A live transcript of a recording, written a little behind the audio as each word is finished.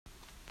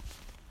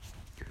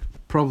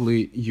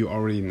Probably you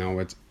already know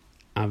it.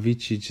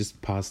 Avicii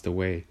just passed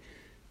away.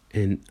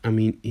 And I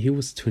mean, he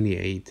was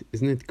 28.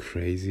 Isn't it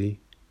crazy?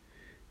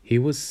 He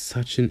was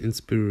such an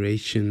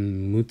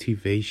inspiration,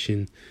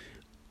 motivation.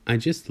 I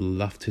just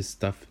loved his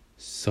stuff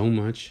so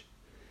much.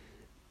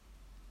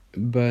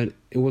 But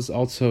it was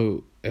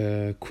also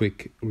a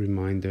quick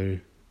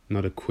reminder,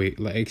 not a quick,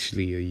 like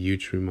actually a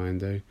huge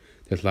reminder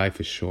that life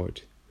is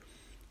short.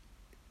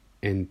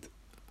 And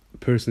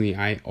personally,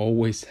 I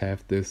always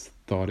have this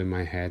thought in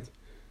my head,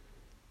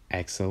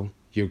 Axel,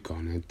 you're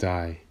gonna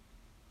die.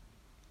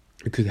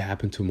 It could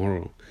happen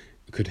tomorrow.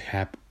 It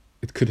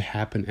could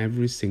happen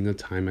every single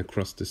time I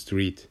cross the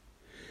street.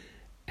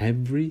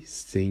 Every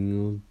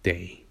single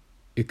day.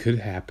 It could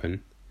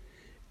happen.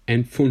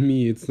 And for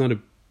me, it's not a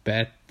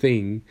bad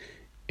thing.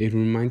 It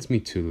reminds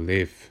me to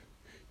live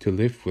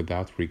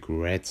without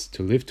regrets,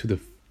 to live to the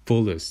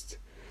fullest,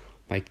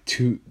 like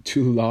to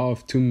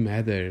love, to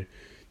matter,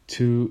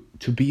 to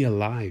be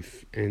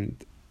alive.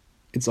 And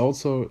it's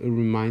also a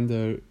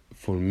reminder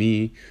for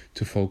me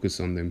to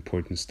focus on the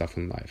important stuff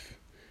in life.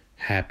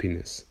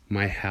 Happiness,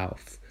 my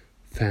health,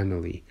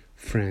 family,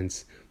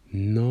 friends.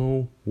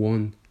 No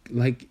one,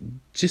 like,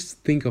 just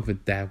think of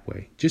it that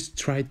way. Just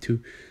try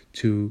to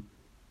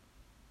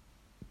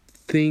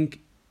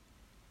think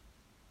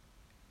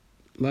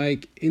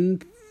like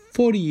in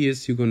 40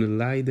 years you're gonna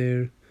lie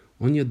there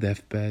on your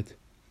deathbed.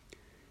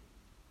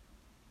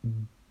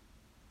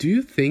 Do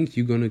you think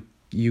you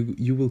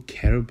will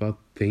care about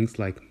things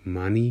like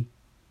money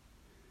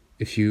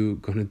if you're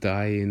gonna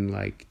die in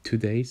like 2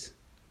 days?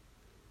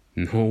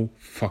 No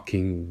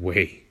fucking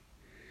way.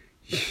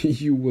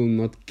 You will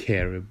not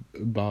care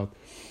about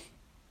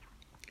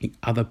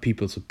other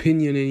people's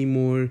opinion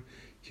anymore.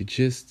 You're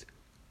just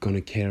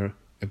gonna care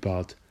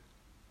about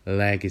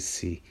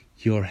legacy,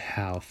 your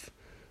health.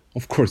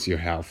 Of course, your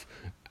health.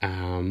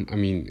 I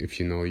mean, if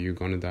you know you're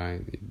gonna die,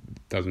 it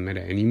doesn't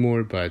matter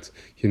anymore, but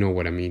you know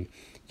what I mean.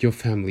 Your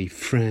family,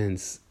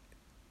 friends,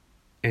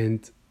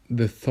 and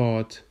the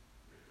thought,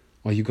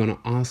 or you're gonna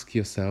ask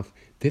yourself,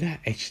 did I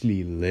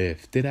actually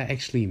live? Did I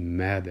actually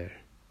matter?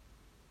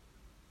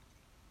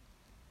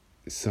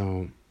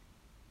 So,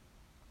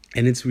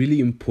 and it's really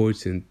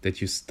important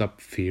that you stop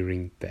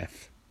fearing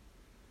death.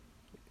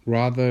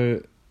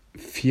 Rather,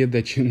 fear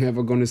that you're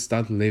never gonna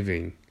start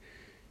living.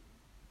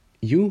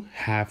 You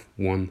have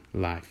one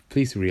life.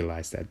 Please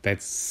realize that.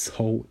 That's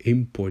so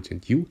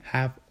important. You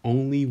have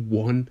only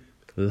one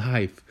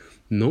life.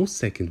 No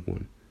second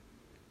one.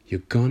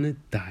 You're gonna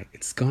die.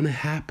 It's gonna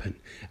happen.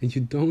 And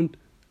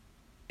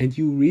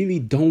you really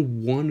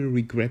don't want to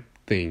regret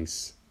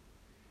things.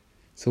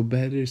 So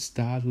better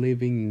start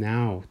living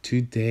now,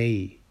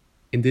 today,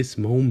 in this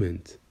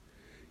moment.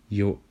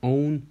 Your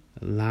own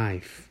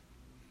life.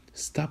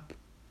 Stop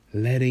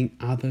letting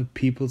other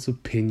people's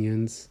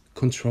opinions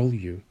control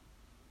you.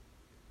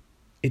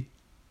 It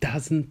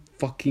doesn't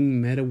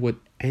fucking matter what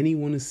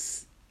anyone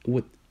is,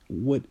 what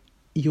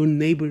your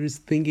neighbor is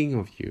thinking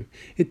of you.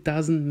 It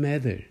doesn't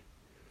matter.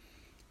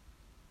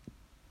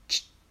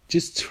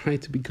 Just try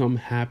to become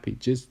happy.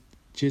 Just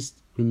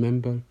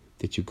remember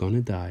that you're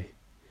gonna die.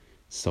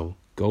 So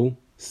go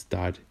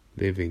start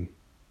living.